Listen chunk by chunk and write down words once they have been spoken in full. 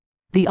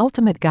The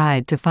ultimate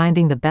guide to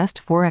finding the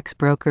best Forex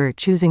broker.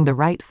 Choosing the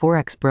right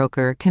Forex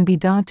broker can be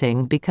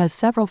daunting because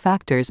several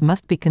factors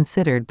must be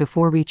considered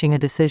before reaching a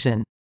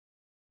decision.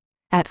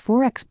 At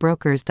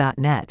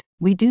forexbrokers.net,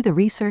 we do the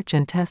research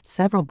and test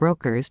several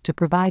brokers to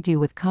provide you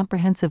with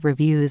comprehensive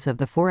reviews of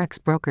the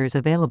Forex brokers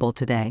available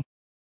today.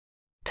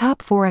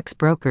 Top Forex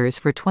brokers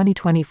for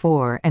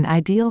 2024. An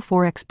ideal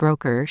Forex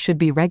broker should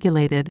be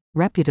regulated,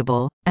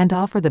 reputable, and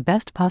offer the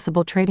best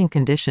possible trading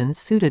conditions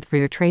suited for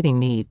your trading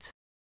needs.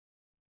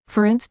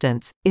 For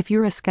instance, if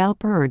you're a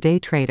scalper or day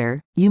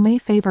trader, you may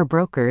favor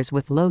brokers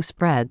with low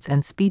spreads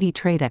and speedy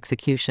trade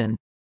execution.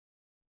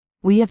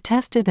 We have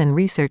tested and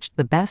researched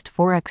the best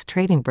Forex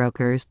trading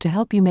brokers to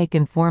help you make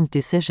informed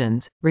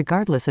decisions,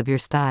 regardless of your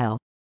style.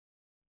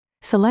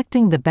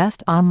 Selecting the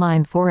best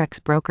online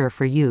Forex broker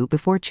for you.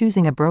 Before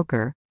choosing a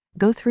broker,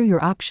 go through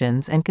your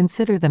options and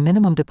consider the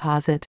minimum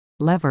deposit,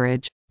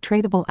 leverage,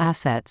 tradable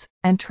assets,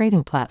 and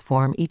trading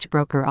platform each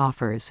broker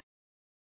offers.